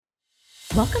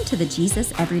Welcome to the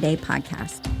Jesus Everyday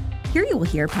podcast. Here you will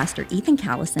hear Pastor Ethan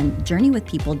Callison journey with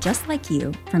people just like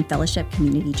you from Fellowship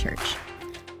Community Church.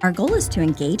 Our goal is to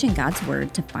engage in God's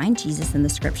Word to find Jesus in the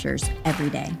Scriptures every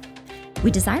day.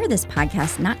 We desire this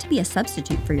podcast not to be a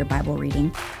substitute for your Bible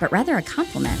reading, but rather a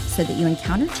complement so that you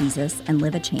encounter Jesus and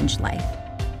live a changed life.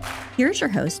 Here's your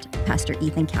host, Pastor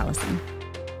Ethan Callison.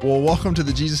 Well, welcome to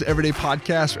the Jesus Everyday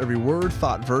podcast. Every word,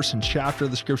 thought, verse, and chapter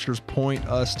of the Scriptures point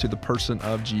us to the person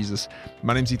of Jesus.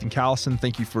 My name is Ethan Callison.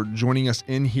 Thank you for joining us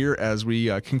in here as we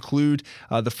conclude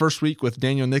the first week with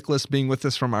Daniel Nicholas being with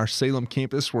us from our Salem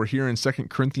campus. We're here in 2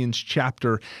 Corinthians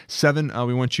chapter 7.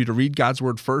 We want you to read God's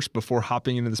Word first before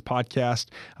hopping into this podcast.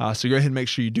 So go ahead and make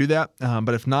sure you do that.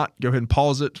 But if not, go ahead and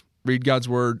pause it, read God's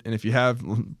Word, and if you have,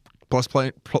 press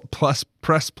play,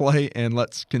 and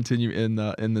let's continue in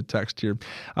the text here.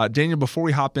 Daniel, before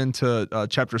we hop into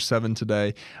chapter 7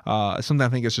 today, something I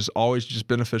think is just always just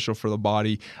beneficial for the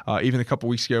body. Even a couple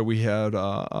weeks ago, we had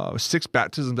 6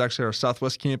 baptisms actually at our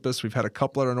Southwest campus. We've had a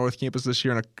couple at our North campus this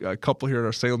year and a couple here at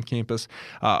our Salem campus.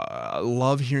 I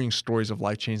love hearing stories of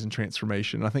life change and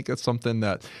transformation. I think that's something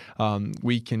that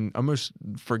we can almost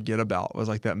forget about, was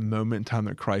like that moment in time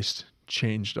that Christ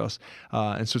changed us.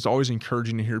 And so it's always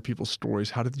encouraging to hear people's stories.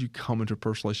 How did you come into a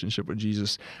personal relationship with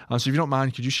Jesus? So if you don't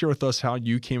mind, could you share with us how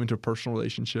you came into a personal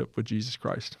relationship with Jesus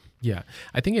Christ? Yeah,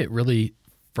 I think it really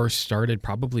first started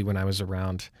probably when I was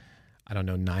around,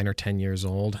 9 or 10 years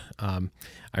old. I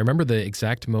remember the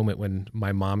exact moment when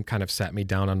my mom kind of sat me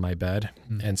down on my bed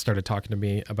and started talking to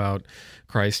me about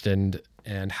Christ and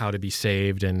how to be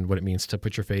saved and what it means to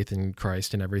put your faith in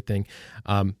Christ and everything.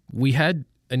 We had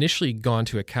initially gone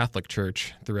to a Catholic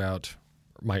church throughout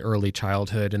my early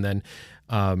childhood, and then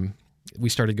we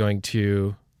started going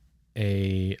to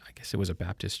I guess it was a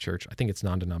Baptist church. I think it's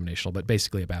non-denominational, but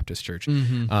basically a Baptist church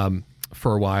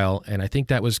for a while. And I think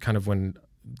that was kind of when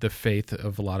the faith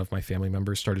of a lot of my family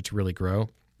members started to really grow.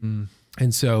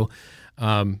 And so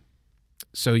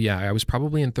yeah, I was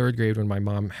probably in 3rd grade when my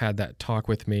mom had that talk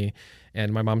with me,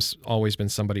 and my mom's always been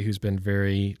somebody who's been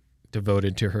very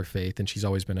devoted to her faith, and she's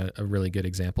always been a really good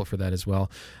example for that as well.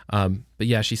 But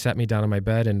yeah, she sat me down on my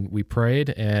bed and we prayed,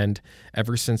 and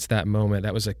ever since that moment,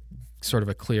 that was a sort of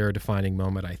a clear, defining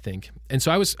moment, I think. And so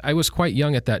I was quite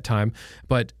young at that time,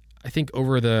 but I think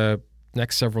over the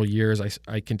next several years,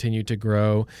 I continued to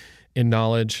grow in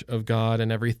knowledge of God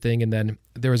and everything. And then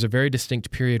there was a very distinct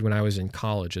period when I was in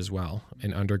college as well,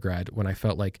 in undergrad, when I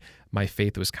felt like my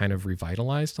faith was kind of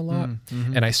revitalized a lot.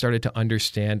 And I started to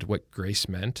understand what grace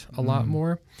meant a lot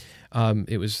more. I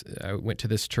went to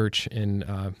this church in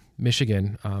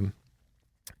Michigan,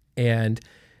 and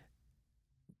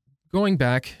going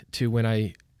back to when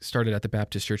I started at the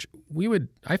Baptist church,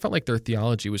 I felt like their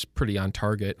theology was pretty on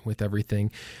target with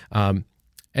everything.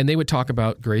 And they would talk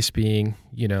about grace being,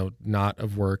 not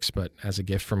of works, but as a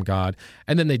gift from God.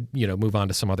 And then they'd, move on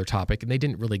to some other topic, and they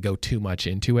didn't really go too much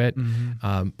into it.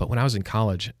 But when I was in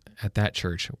college at that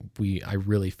church, I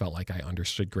really felt like I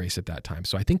understood grace at that time.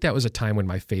 So I think that was a time when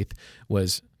my faith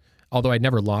was, although I'd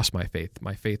never lost my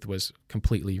faith was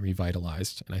completely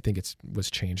revitalized, and I think it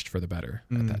was changed for the better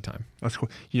at that time. That's cool.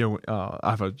 I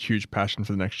have a huge passion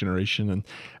for the next generation, and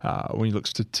when you look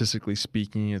statistically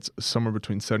speaking, it's somewhere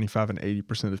between 75 and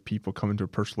 80% of people come into a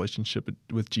personal relationship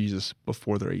with Jesus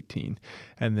before they're 18.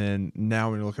 And then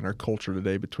now when you look at our culture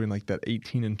today, between like that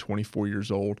 18 and 24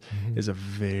 years old is a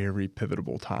very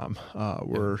pivotal time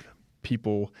where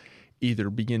people either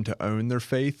begin to own their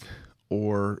faith,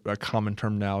 or a common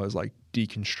term now is like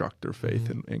deconstruct their faith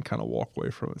and kind of walk away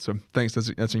from it. So thanks.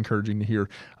 That's encouraging to hear.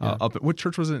 What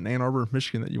church was it in Ann Arbor,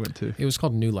 Michigan that you went to? It was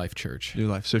called New Life Church. New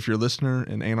Life. So if you're a listener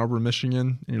in Ann Arbor,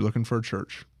 Michigan, and you're looking for a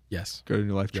church, yes, go to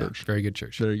New Life Church. Very good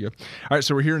church. There you go. All right,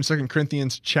 so we're here in 2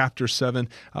 Corinthians chapter 7.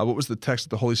 What was the text that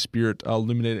the Holy Spirit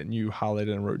illuminated and you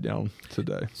highlighted and wrote down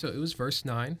today? So it was verse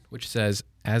 9, which says,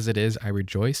 "As it is, I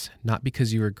rejoice, not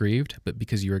because you were grieved, but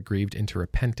because you were grieved into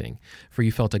repenting. For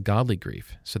you felt a godly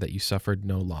grief, so that you suffered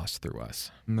no loss through us."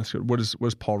 And that's good. What is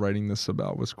Paul writing this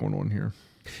about? What's going on here?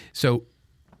 So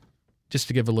just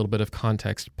to give a little bit of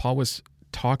context, Paul was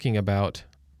talking about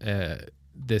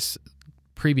this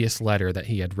previous letter that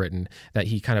he had written that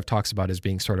he kind of talks about as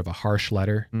being sort of a harsh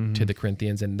letter to the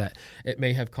Corinthians, and that it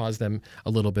may have caused them a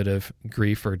little bit of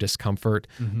grief or discomfort,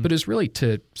 but it's really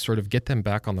to sort of get them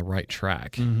back on the right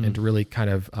track and to really kind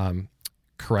of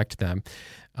correct them.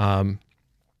 And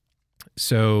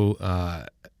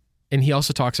he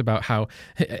also talks about how,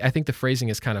 I think the phrasing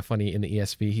is kind of funny in the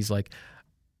ESV. He's like,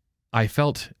 I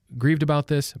felt grieved about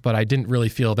this, but I didn't really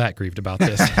feel that grieved about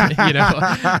this,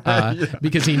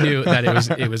 because he knew that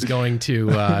it was going to,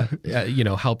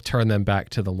 help turn them back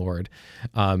to the Lord.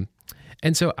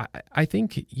 And so I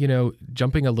think,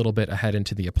 jumping a little bit ahead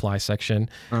into the apply section,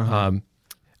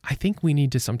 I think we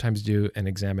need to sometimes do an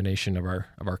examination of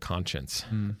our conscience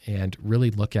and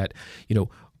really look at,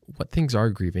 what things are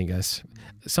grieving us.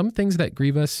 Some things that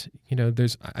grieve us,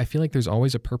 I feel like there's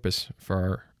always a purpose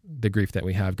for the grief that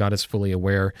we have. God is fully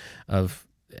aware of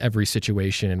every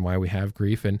situation and why we have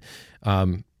grief. And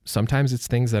sometimes it's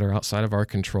things that are outside of our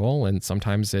control, and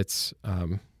sometimes it's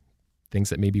things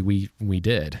that maybe we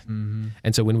did.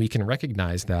 And so when we can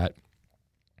recognize that,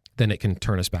 then it can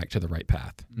turn us back to the right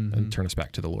path and turn us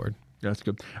back to the Lord. Yeah, that's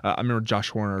good. I remember Josh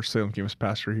Horner, our Salem campus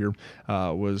pastor here,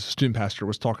 student pastor,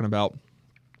 was talking about,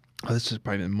 this is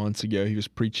probably months ago, he was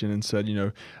preaching and said,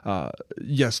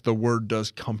 yes, the word does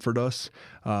comfort us,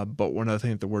 but one other thing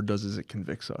that the word does is it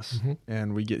convicts us.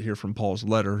 And we get here from Paul's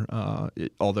letter,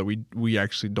 although we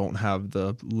actually don't have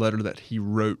the letter that he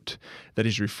wrote that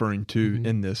he's referring to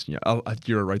in this.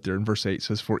 You're right there in verse 8, it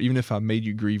says, "For even if I made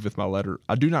you grieve with my letter,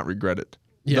 I do not regret it.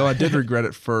 Though I did regret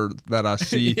it for that I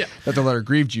see that the letter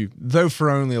grieved you, though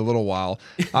for only a little while.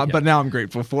 But now I'm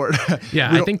grateful for it."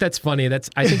 I think that's funny.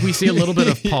 I think we see a little bit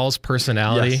of Paul's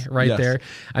personality there.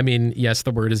 I mean, yes,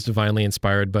 the word is divinely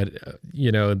inspired, but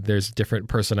there's different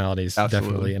personalities,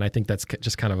 definitely. And I think that's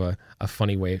just kind of a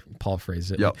funny way Paul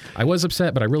phrased it. Like, I was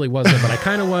upset, but I really wasn't. But I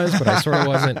kind of was, but I sort of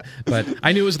wasn't. But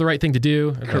I knew it was the right thing to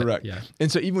do. Correct.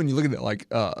 And so even when you look at it, like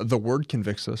the word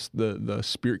convicts us, the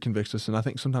Spirit convicts us, and I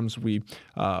think sometimes we'll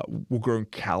grow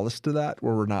callous to that,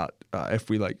 where we're not, if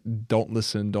we don't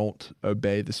listen, don't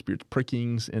obey the Spirit's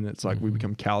prickings, and it's like we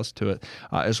become callous to it,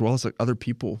 as well as other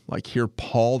people. Like here,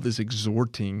 Paul is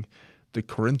exhorting the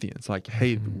Corinthians, like,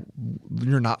 hey,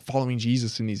 you're not following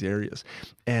Jesus in these areas.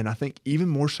 And I think even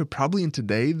more so probably in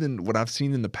today than what I've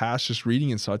seen in the past, just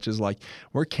reading and such, is like,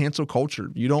 we're cancel culture.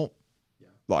 You don't,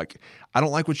 I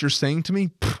don't like what you're saying to me.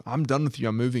 I'm done with you.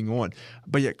 I'm moving on.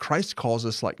 But yet Christ calls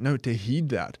us no, to heed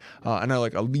that. I know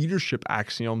a leadership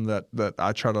axiom that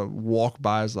I try to walk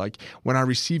by is when I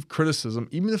receive criticism,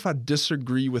 even if I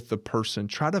disagree with the person,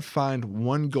 try to find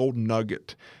one gold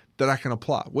nugget that I can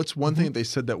apply. What's one thing that they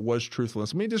said that was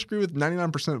truthfulness? I may disagree with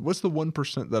 99%. What's the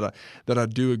 1% that I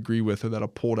do agree with or that I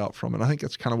pulled out from it? I think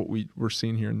that's kind of what we're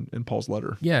seeing here in Paul's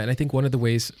letter. Yeah, and I think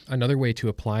another way to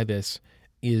apply this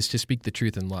is to speak the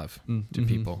truth in love to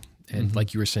people. And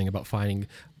like you were saying about finding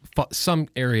some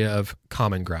area of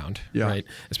common ground, right?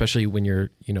 Especially when you're,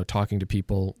 talking to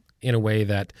people in a way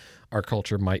that our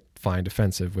culture might find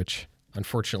offensive, which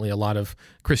unfortunately a lot of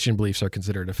Christian beliefs are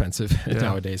considered offensive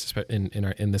nowadays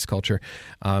in this culture.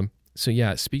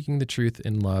 So speaking the truth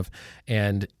in love.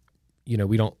 And,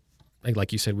 we don't,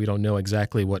 like you said, we don't know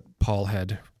exactly what Paul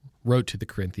had wrote to the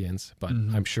Corinthians, but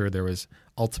I'm sure there was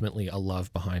ultimately a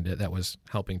love behind it that was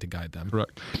helping to guide them.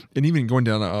 Correct. And even going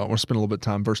down, I want to spend a little bit of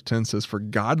time. Verse 10 says, "For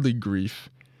godly grief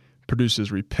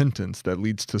produces repentance that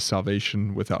leads to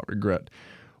salvation without regret,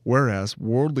 whereas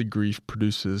worldly grief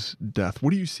produces death." What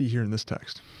do you see here in this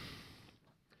text?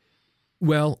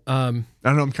 Well, I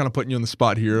know I'm kind of putting you on the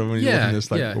spot here when you're looking at this,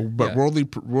 but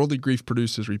worldly grief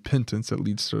produces repentance that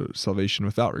leads to salvation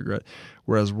without regret,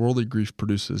 whereas worldly grief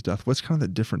produces death. What's kind of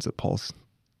the difference that Paul's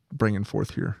bringing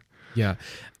forth here? Yeah,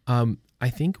 I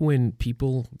think when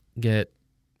people get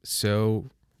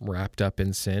so wrapped up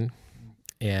in sin,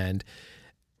 and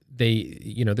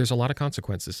they, there's a lot of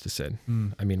consequences to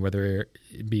sin. I mean, whether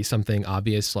it be something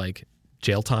obvious like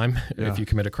jail time if you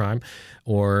commit a crime,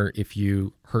 or if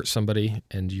you hurt somebody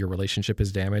and your relationship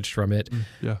is damaged from it,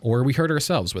 or we hurt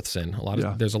ourselves with sin.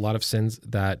 There's a lot of sins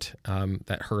that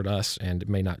hurt us and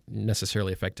may not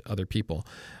necessarily affect other people,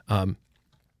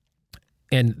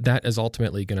 and that is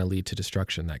ultimately going to lead to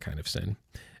destruction. That kind of sin,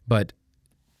 but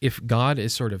if God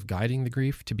is sort of guiding the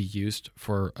grief to be used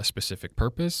for a specific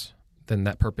purpose, then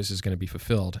that purpose is going to be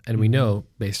fulfilled. And we know,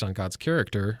 based on God's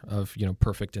character of,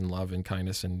 perfect in love and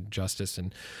kindness and justice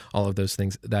and all of those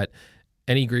things, that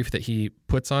any grief that he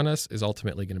puts on us is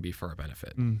ultimately going to be for our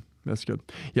benefit. That's good.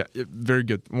 Yeah, very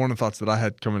good. One of the thoughts that I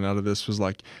had coming out of this was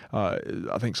I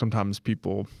think sometimes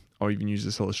people, I'll even use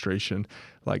this illustration,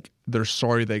 they're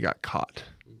sorry they got caught.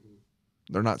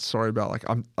 They're not sorry about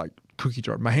I'm cookie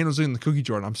jar. My hand was in the cookie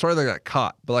jar, and I'm sorry that I got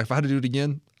caught. But if I had to do it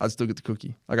again, I'd still get the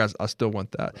cookie. I still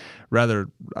want that. Rather,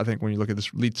 I think when you look at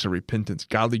this, leads to repentance.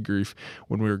 Godly grief,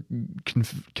 when we're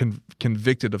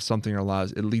convicted of something in our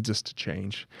lives, it leads us to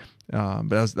change. But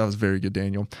that was very good,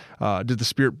 Daniel. Did the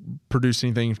Spirit produce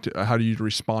anything? How do you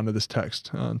respond to this text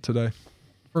today?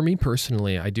 For me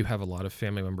personally, I do have a lot of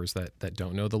family members that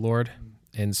don't know the Lord,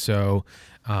 and so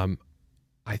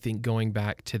I think going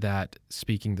back to that,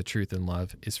 speaking the truth in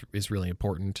love is really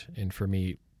important. And for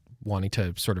me, wanting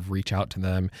to sort of reach out to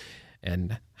them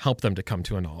and help them to come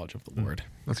to a knowledge of the Lord.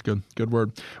 That's good. Good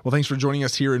word. Well, thanks for joining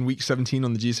us here in week 17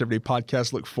 on the Jesus Everyday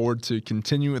podcast. Look forward to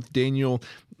continuing with Daniel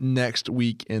next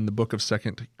week in the book of 2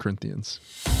 Corinthians.